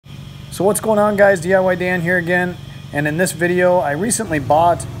So what's going on, guys? DIY Dan here again, and in this video I recently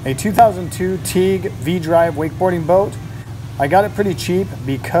bought a 2002 TIGE V-Drive wakeboarding boat. I got it pretty cheap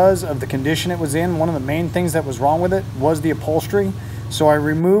because of the condition it was in. One of the main things that was wrong with it was the upholstery. So I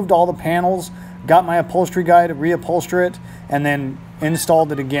removed all the panels, got my upholstery guy to reupholster it, and then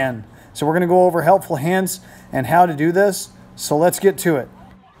installed it again. So we're going to go over helpful hints and how to do this. So let's get to it.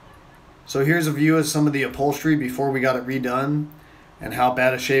 So here's a view of some of the upholstery before we got it redone and how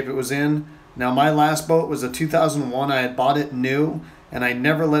bad a shape it was in. Now my last boat was a 2001. I had bought it new and I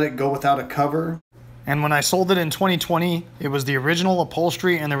never let it go without a cover. And when I sold it in 2020, it was the original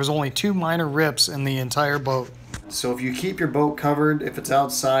upholstery and there was only 2 minor rips in the entire boat. So if you keep your boat covered, if it's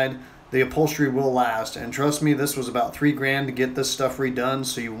outside, the upholstery will last. And trust me, this was about $3 grand to get this stuff redone,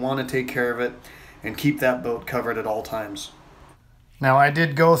 so you want to take care of it and keep that boat covered at all times. Now I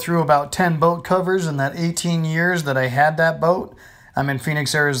did go through about 10 boat covers in that 18 years that I had that boat. I'm in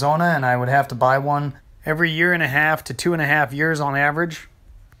Phoenix, Arizona, and I would have to buy one every 1.5 to 2.5 years on average.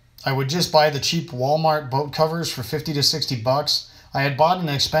 I would just buy the cheap Walmart boat covers for 50 to 60 bucks. I had bought an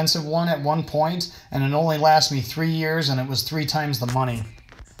expensive one at one point, and it only lasted me 3 years, and it was 3 times the money.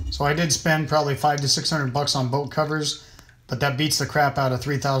 So I did spend probably 500 to 600 bucks on boat covers, but that beats the crap out of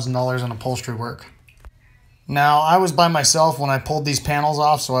 $3,000 in upholstery work. Now, I was by myself when I pulled these panels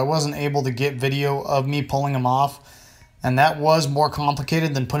off, so I wasn't able to get video of me pulling them off. And that was more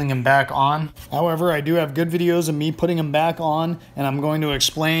complicated than putting them back on. However, I do have good videos of me putting them back on, and I'm going to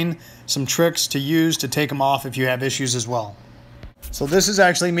explain some tricks to use to take them off if you have issues as well. So this is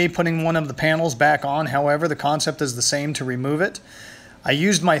actually me putting one of the panels back on. However, the concept is the same to remove it. I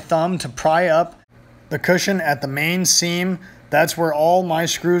used my thumb to pry up the cushion at the main seam. That's where all my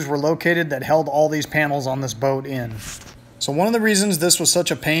screws were located that held all these panels on this boat in. So one of the reasons this was such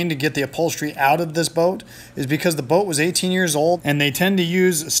a pain to get the upholstery out of this boat is because the boat was 18 years old and they tend to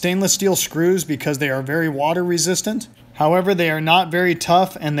use stainless steel screws because they are very water resistant. However, they are not very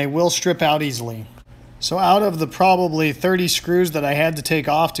tough and they will strip out easily. So out of the probably 30 screws that I had to take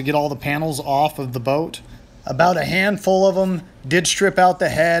off to get all the panels off of the boat, about a handful of them did strip out the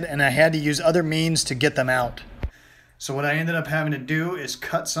head and I had to use other means to get them out. So what I ended up having to do is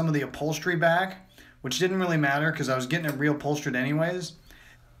cut some of the upholstery back, which didn't really matter because I was getting it reupholstered anyways.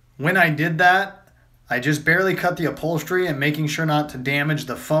 When I did that, I just barely cut the upholstery and making sure not to damage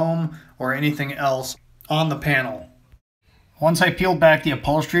the foam or anything else on the panel. Once I peeled back the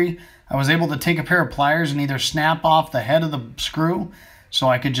upholstery, I was able to take a pair of pliers and either snap off the head of the screw so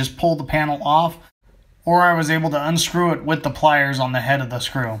I could just pull the panel off, or I was able to unscrew it with the pliers on the head of the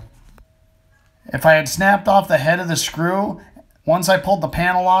screw. If I had snapped off the head of the screw, once I pulled the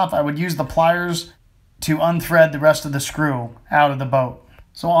panel off, I would use the pliers to unthread the rest of the screw out of the boat.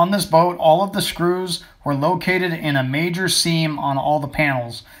 So on this boat, all of the screws were located in a major seam on all the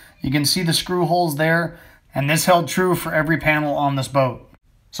panels. You can see the screw holes there, and this held true for every panel on this boat.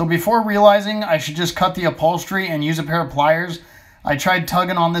 So before realizing I should just cut the upholstery and use a pair of pliers, I tried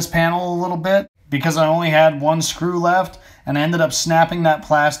tugging on this panel a little bit because I only had 1 screw left, and I ended up snapping that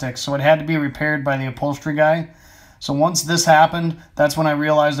plastic, so it had to be repaired by the upholstery guy. So once this happened, that's when I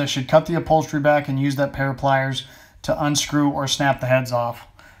realized I should cut the upholstery back and use that pair of pliers to unscrew or snap the heads off.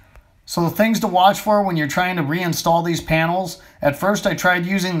 So the things to watch for when you're trying to reinstall these panels, at first I tried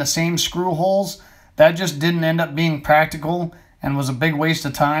using the same screw holes. That just didn't end up being practical and was a big waste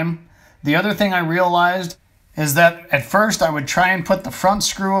of time. The other thing I realized is that at first I would try and put the front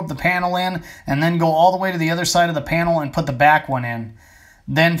screw of the panel in and then go all the way to the other side of the panel and put the back one in,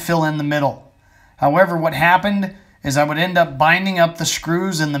 then fill in the middle. However, what happened is I would end up binding up the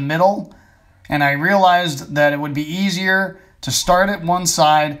screws in the middle, and I realized that it would be easier to start at one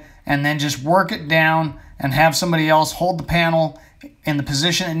side and then just work it down and have somebody else hold the panel in the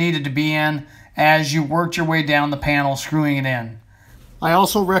position it needed to be in as you worked your way down the panel, screwing it in. I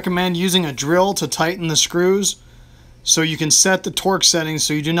also recommend using a drill to tighten the screws so you can set the torque settings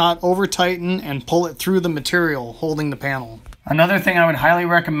so you do not over tighten and pull it through the material holding the panel. Another thing I would highly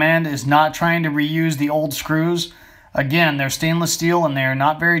recommend is not trying to reuse the old screws. Again, they're stainless steel and they're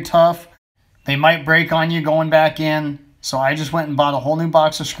not very tough. They might break on you going back in, so I just went and bought a whole new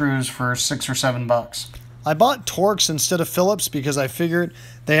box of screws for 6 or 7 bucks. I bought Torx instead of Phillips because I figured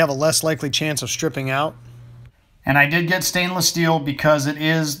they have a less likely chance of stripping out. And I did get stainless steel because it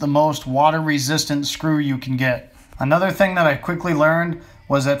is the most water resistant screw you can get. Another thing that I quickly learned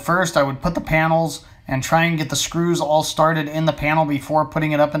was at first I would put the panels and try and get the screws all started in the panel before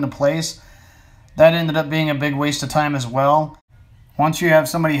putting it up into place. That ended up being a big waste of time as well. Once you have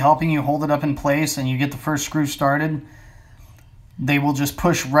somebody helping you hold it up in place and you get the first screw started, they will just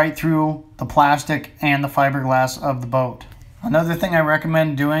push right through the plastic and the fiberglass of the boat. Another thing I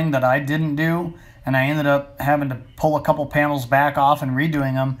recommend doing that I didn't do, and I ended up having to pull a couple panels back off and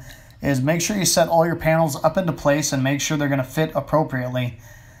redoing them, is make sure you set all your panels up into place and make sure they're going to fit appropriately.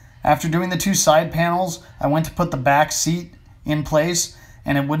 After doing the two side panels, I went to put the back seat in place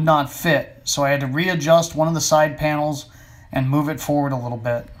and it would not fit. So I had to readjust one of the side panels and move it forward a little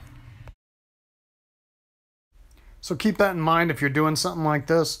bit. So keep that in mind if you're doing something like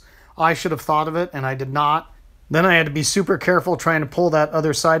this. I should have thought of it and I did not. Then I had to be super careful trying to pull that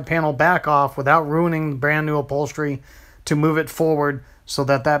other side panel back off without ruining the brand new upholstery to move it forward so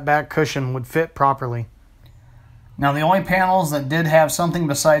that that back cushion would fit properly. Now the only panels that did have something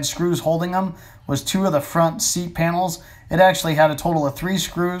besides screws holding them was two of the front seat panels. It actually had a total of 3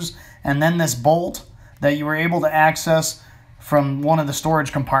 screws and then this bolt that you were able to access from one of the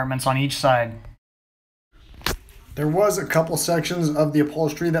storage compartments on each side. There was a couple sections of the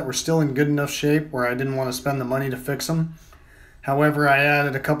upholstery that were still in good enough shape where I didn't want to spend the money to fix them. However, I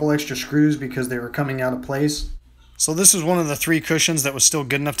added a couple extra screws because they were coming out of place. So this is one of the 3 cushions that was still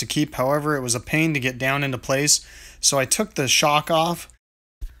good enough to keep. However, it was a pain to get down into place. So I took the shock off,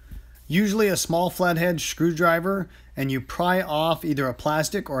 usually a small flathead screwdriver, and you pry off either a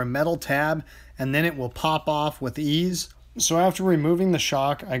plastic or a metal tab, and then it will pop off with ease. So after removing the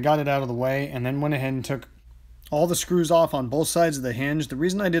shock, I got it out of the way and then went ahead and took all the screws off on both sides of the hinge. The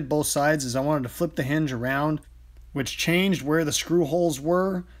reason I did both sides is I wanted to flip the hinge around, which changed where the screw holes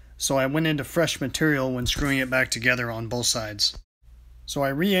were, so I went into fresh material when screwing it back together on both sides. So I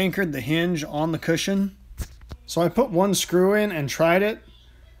re-anchored the hinge on the cushion. So I put one screw in and tried it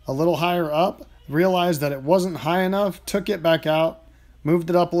a little higher up, realized that it wasn't high enough, took it back out, moved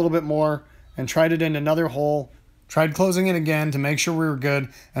it up a little bit more, and tried it in another hole. Tried closing it again to make sure we were good,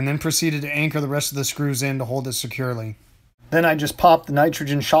 and then proceeded to anchor the rest of the screws in to hold it securely. Then I just popped the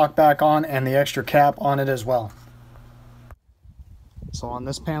nitrogen shock back on and the extra cap on it as well. So on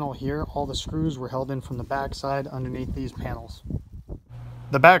this panel here, all the screws were held in from the back side underneath these panels.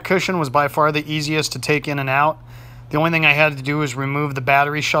 The back cushion was by far the easiest to take in and out. The only thing I had to do was remove the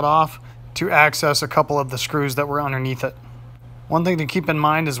battery shutoff to access a couple of the screws that were underneath it. One thing to keep in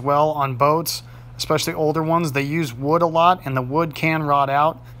mind as well on boats, especially older ones, they use wood a lot and the wood can rot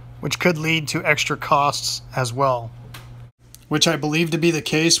out, which could lead to extra costs as well. Which I believe to be the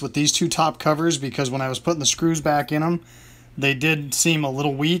case with these 2 top covers, because when I was putting the screws back in them, they did seem a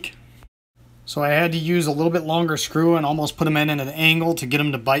little weak. So I had to use a little bit longer screw and almost put them in at an angle to get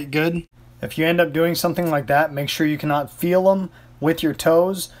them to bite good. If you end up doing something like that, make sure you cannot feel them with your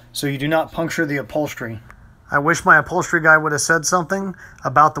toes so you do not puncture the upholstery. I wish my upholstery guy would have said something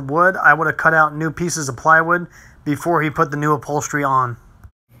about the wood. I would have cut out new pieces of plywood before he put the new upholstery on.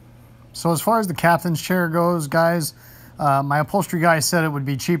 So as far as the captain's chair goes, guys, my upholstery guy said it would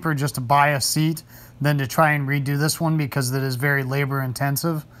be cheaper just to buy a seat than to try and redo this one because it is very labor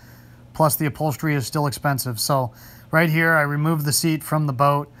intensive. Plus the upholstery is still expensive. So right here, I removed the seat from the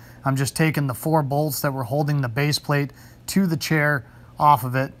boat. I'm just taking the 4 bolts that were holding the base plate to the chair off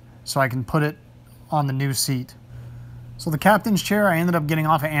of it so I can put it on the new seat. So the captain's chair I ended up getting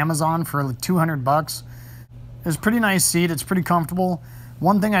off of Amazon for like 200 bucks. It's a pretty nice seat, it's pretty comfortable.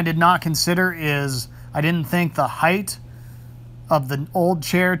 One thing I did not consider is I didn't think the height of the old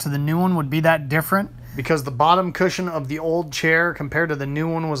chair to the new one would be that different, because the bottom cushion of the old chair compared to the new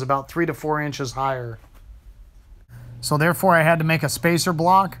one was about 3 to 4 inches higher. So therefore I had to make a spacer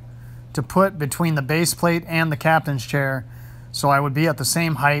block to put between the base plate and the captain's chair so I would be at the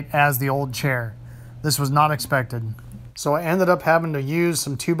same height as the old chair. This was not expected. So I ended up having to use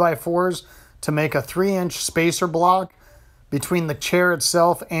some 2x4s to make a 3-inch spacer block between the chair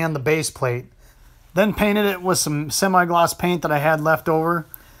itself and the base plate. Then painted it with some semi-gloss paint that I had left over.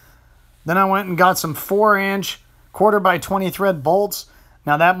 Then I went and got some 4-inch 1/4x20 thread bolts.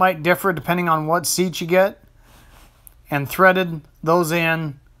 Now that might differ depending on what seat you get. And threaded those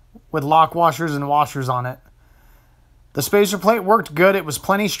in with lock washers and washers on it. The spacer plate worked good. It was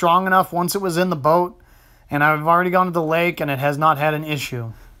plenty strong enough once it was in the boat, and I've already gone to the lake and it has not had an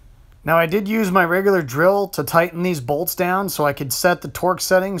issue. Now I did use my regular drill to tighten these bolts down so I could set the torque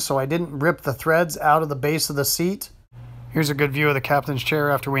settings so I didn't rip the threads out of the base of the seat. Here's a good view of the captain's chair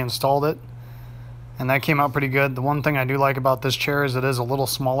after we installed it, and that came out pretty good. The one thing I do like about this chair is it is a little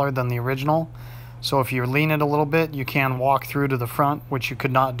smaller than the original, so if you lean it a little bit you can walk through to the front, which you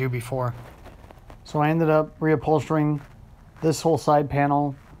could not do before. So I ended up reupholstering this whole side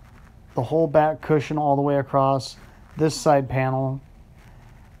panel, the whole back cushion all the way across, this side panel,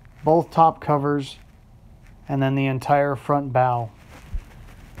 both top covers, and then the entire front bow.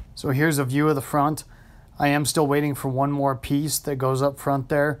 So here's a view of the front. I am still waiting for one more piece that goes up front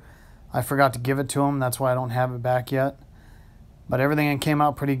there. I forgot to give it to him, that's why I don't have it back yet. but everything came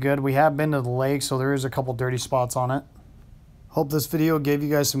out pretty good. We have been to the lake, so there is a couple dirty spots on it. Hope this video gave you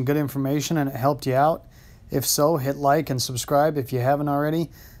guys some good information and it helped you out. If so, hit like and subscribe if you haven't already,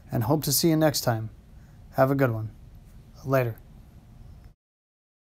 and hope to see you next time. Have a good one. Later.